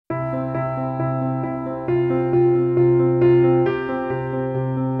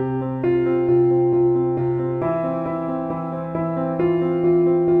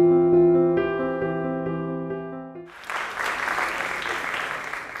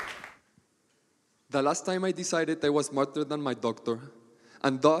The last time I decided I was smarter than my doctor,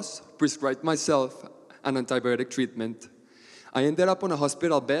 and thus prescribed myself an antibiotic treatment, I ended up on a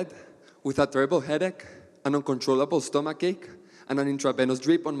hospital bed with a terrible headache, an uncontrollable stomachache, and an intravenous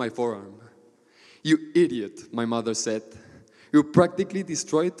drip on my forearm. "You idiot," my mother said. "You practically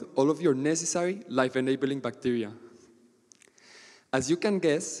destroyed all of your necessary life-enabling bacteria." As you can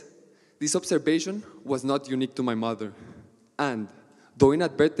guess, this observation was not unique to my mother, and, though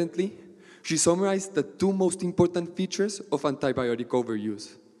inadvertently, she summarized the two most important features of antibiotic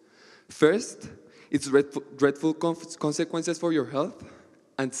overuse. First, its dreadful consequences for your health,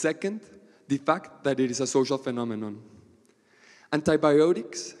 and second, the fact that it is a social phenomenon.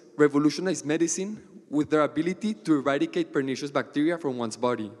 Antibiotics revolutionize medicine with their ability to eradicate pernicious bacteria from one's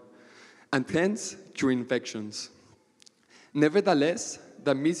body, and hence cure infections. Nevertheless,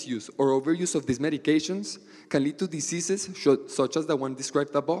 the misuse or overuse of these medications can lead to diseases such as the one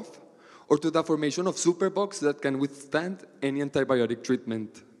described above, or to the formation of superbugs that can withstand any antibiotic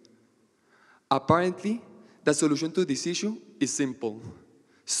treatment. Apparently, the solution to this issue is simple: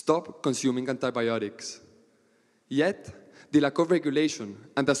 stop consuming antibiotics. Yet, the lack of regulation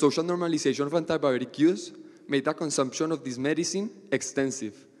and the social normalization of antibiotic use made the consumption of this medicine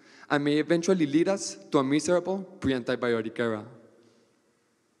extensive and may eventually lead us to a miserable pre-antibiotic era.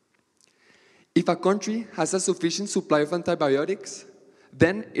 If a country has a sufficient supply of antibiotics,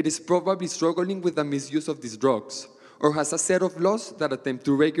 then it is probably struggling with the misuse of these drugs, or has a set of laws that attempt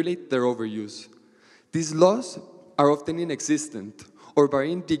to regulate their overuse. These laws are often inexistent, or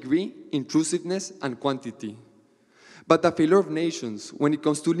vary in degree, intrusiveness, and quantity. But the failure of nations when it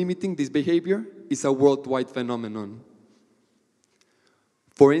comes to limiting this behavior is a worldwide phenomenon.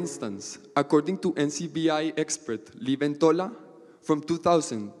 For instance, according to NCBI expert Lee Ventola, from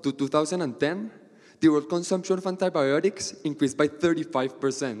 2000 to 2010, the world consumption of antibiotics increased by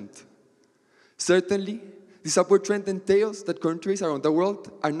 35%. Certainly, this upward trend entails that countries around the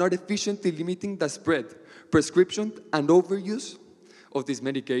world are not efficiently limiting the spread, prescription, and overuse of these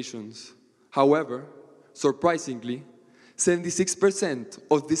medications. However, surprisingly, 76%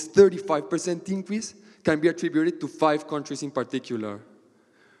 of this 35% increase can be attributed to 5 countries in particular: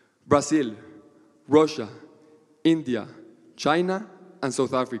 Brazil, Russia, India, China, and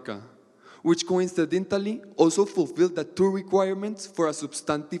South Africa, which coincidentally also fulfilled the 2 requirements for a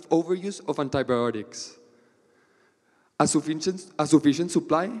substantive overuse of antibiotics: a sufficient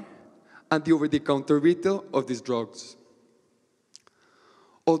supply and the over-the-counter retail of these drugs.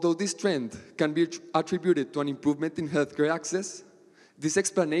 Although this trend can be attributed to an improvement in healthcare access, this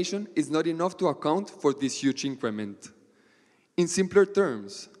explanation is not enough to account for this huge increment. In simpler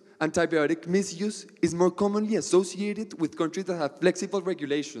terms, antibiotic misuse is more commonly associated with countries that have flexible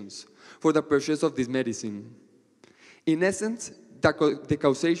regulations for the purchase of this medicine. In essence, the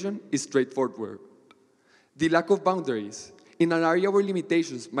causation is straightforward. The lack of boundaries in an area where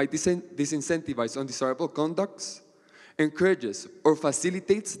limitations might disincentivize undesirable conducts encourages or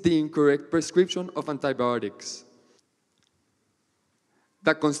facilitates the incorrect prescription of antibiotics.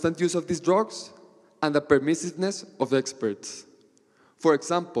 The constant use of these drugs and the permissiveness of experts. For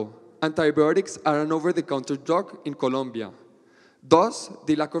example, antibiotics are an over-the-counter drug in Colombia. Thus,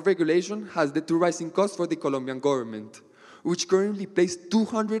 the lack of regulation has led to rising costs for the Colombian government, which currently pays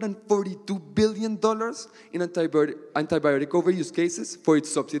 $242 billion in antibiotic overuse cases for its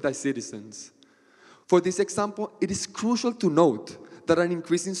subsidized citizens. For this example, it is crucial to note that an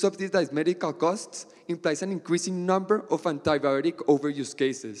increase in subsidized medical costs implies an increasing number of antibiotic overuse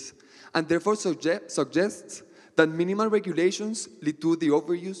cases, and therefore suggests that minimal regulations lead to the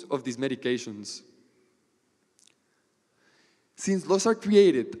overuse of these medications. Since laws are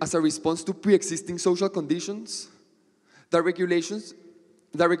created as a response to pre-existing social conditions, the regulations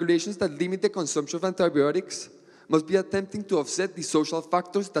that limit the consumption of antibiotics must be attempting to offset the social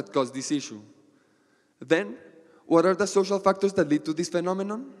factors that cause this issue. Then, what are the social factors that lead to this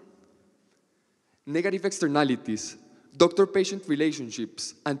phenomenon? Negative externalities, doctor-patient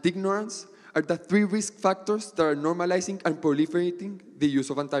relationships, and ignorance are the 3 risk factors that are normalizing and proliferating the use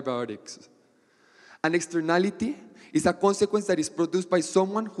of antibiotics. An externality is a consequence that is produced by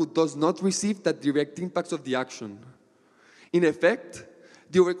someone who does not receive the direct impacts of the action. In effect,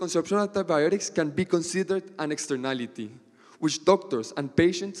 the overconsumption of antibiotics can be considered an externality, which doctors and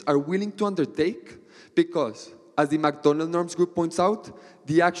patients are willing to undertake because, as the McDonald Norms Group points out,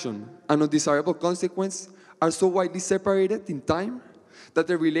 the action and undesirable consequence are so widely separated in time that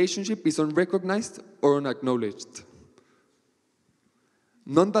the relationship is unrecognized or unacknowledged.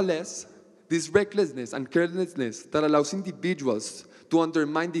 Nonetheless, this recklessness and carelessness that allows individuals to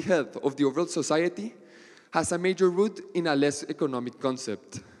undermine the health of the overall society has a major root in a less economic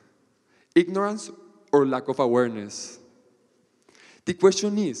concept: ignorance or lack of awareness. The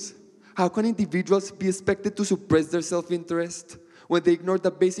question is, how can individuals be expected to suppress their self-interest when they ignore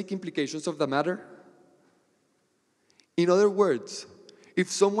the basic implications of the matter? In other words, if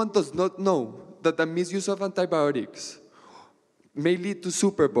someone does not know that the misuse of antibiotics may lead to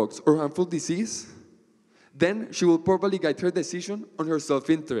superbugs or harmful disease, then she will probably guide her decision on her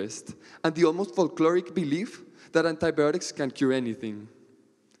self-interest and the almost folkloric belief that antibiotics can cure anything.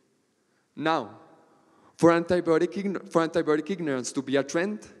 Now, for antibiotic ignorance to be a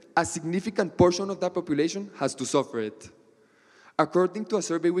trend, a significant portion of the population has to suffer it. According to a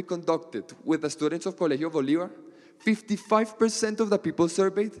survey we conducted with the students of Colegio Bolivar, 55% of the people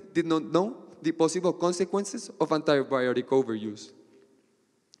surveyed did not know the possible consequences of antibiotic overuse.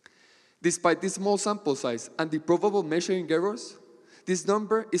 Despite this small sample size and the probable measuring errors, this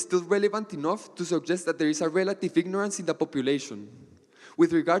number is still relevant enough to suggest that there is a relative ignorance in the population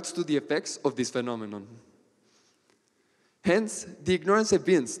with regards to the effects of this phenomenon. Hence, the ignorance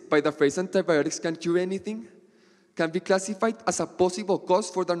evinced by the phrase antibiotics can cure anything can be classified as a possible cause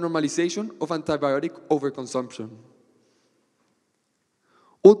for the normalization of antibiotic overconsumption.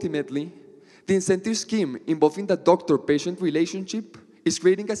 Ultimately, the incentive scheme involving the doctor-patient relationship is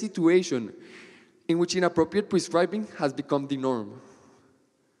creating a situation in which inappropriate prescribing has become the norm.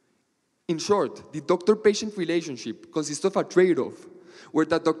 In short, the doctor-patient relationship consists of a trade-off where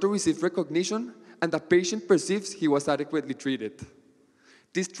the doctor receives recognition and the patient perceives he was adequately treated.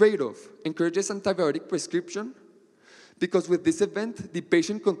 This trade-off encourages antibiotic prescription because with this event, the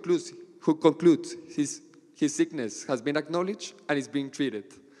patient concludes his sickness has been acknowledged and is being treated.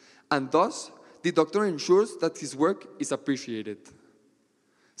 And thus, the doctor ensures that his work is appreciated.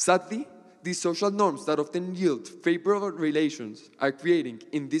 Sadly, these social norms that often yield favorable relations are creating,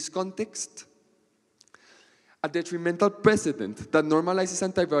 in this context, a detrimental precedent that normalizes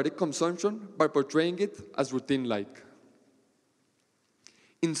antibiotic consumption by portraying it as routine-like.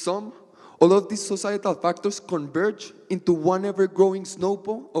 In sum, all of these societal factors converge into one ever-growing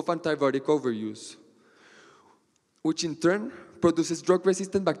snowball of antibiotic overuse, which in turn produces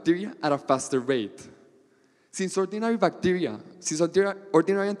drug-resistant bacteria at a faster rate. Since ordinary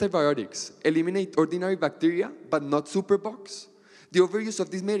antibiotics eliminate ordinary bacteria but not superbugs, the overuse of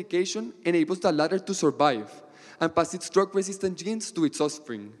this medication enables the latter to survive and pass its drug-resistant genes to its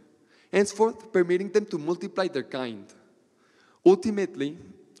offspring, henceforth permitting them to multiply their kind. Ultimately,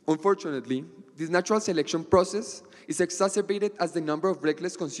 unfortunately, this natural selection process is exacerbated as the number of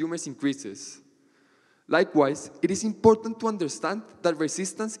reckless consumers increases. Likewise, it is important to understand that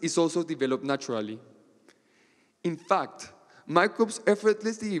resistance is also developed naturally. In fact, microbes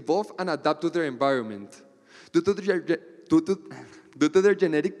effortlessly evolve and adapt to their environment due to their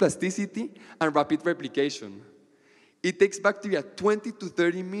genetic plasticity and rapid replication. It takes bacteria 20 to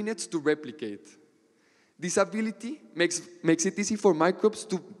 30 minutes to replicate. This ability makes it easy for microbes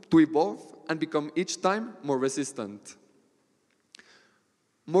to evolve and become each time more resistant.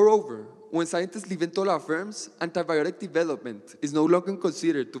 Moreover, when scientists Liventola affirms antibiotic development is no longer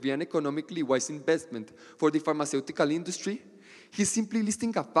considered to be an economically wise investment for the pharmaceutical industry, he's simply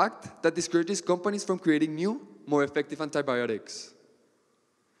listing a fact that discourages companies from creating new, more effective antibiotics.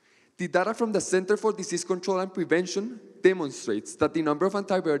 The data from the Center for Disease Control and Prevention demonstrates that the number of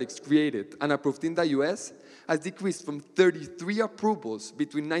antibiotics created and approved in the US has decreased from 33 approvals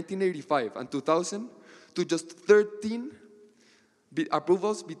between 1985 and 2000 to just 13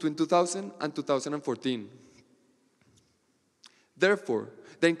 approvals between 2000 and 2014. Therefore,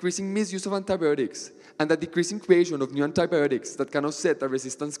 the increasing misuse of antibiotics and the decreasing creation of new antibiotics that can offset a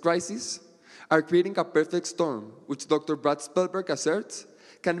resistance crisis are creating a perfect storm, which Dr. Brad Spellberg asserts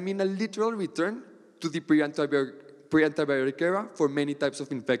can mean a literal return to the pre-antibiotic era for many types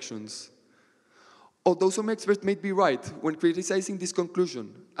of infections. Although some experts may be right when criticizing this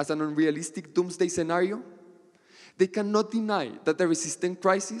conclusion as an unrealistic doomsday scenario, they cannot deny that the resistant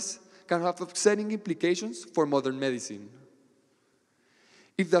crisis can have upsetting implications for modern medicine.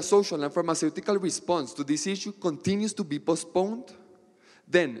 If the social and pharmaceutical response to this issue continues to be postponed,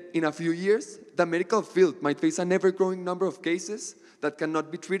 then in a few years, the medical field might face an ever-growing number of cases that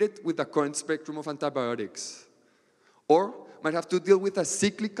cannot be treated with the current spectrum of antibiotics, or might have to deal with a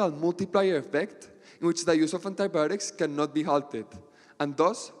cyclical multiplier effect in which the use of antibiotics cannot be halted, and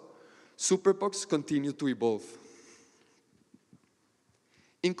thus, superbugs continue to evolve.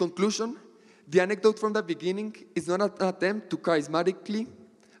 In conclusion, the anecdote from the beginning is not an attempt to charismatically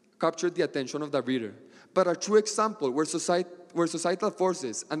capture the attention of the reader, but a true example where societal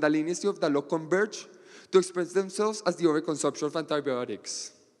forces and the leniency of the law converge to express themselves as the overconsumption of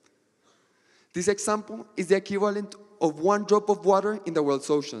antibiotics. This example is the equivalent of one drop of water in the world's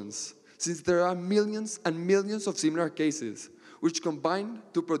oceans, since there are millions and millions of similar cases, which combine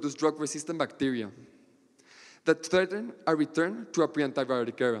to produce drug-resistant bacteria that threaten a return to a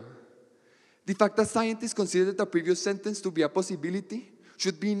pre-antibiotic era. The fact that scientists considered the previous sentence to be a possibility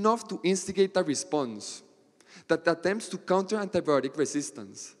should be enough to instigate a response that attempts to counter antibiotic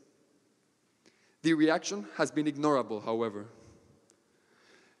resistance. The reaction has been ignorable, however.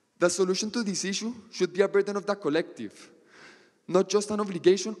 The solution to this issue should be a burden of the collective, not just an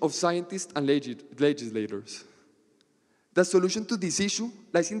obligation of scientists and legislators. The solution to this issue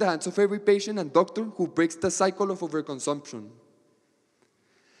lies in the hands of every patient and doctor who breaks the cycle of overconsumption.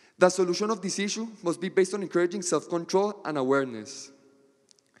 The solution of this issue must be based on encouraging self-control and awareness.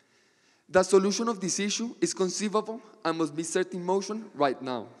 The solution of this issue is conceivable and must be set in motion right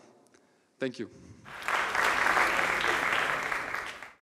now. Thank you.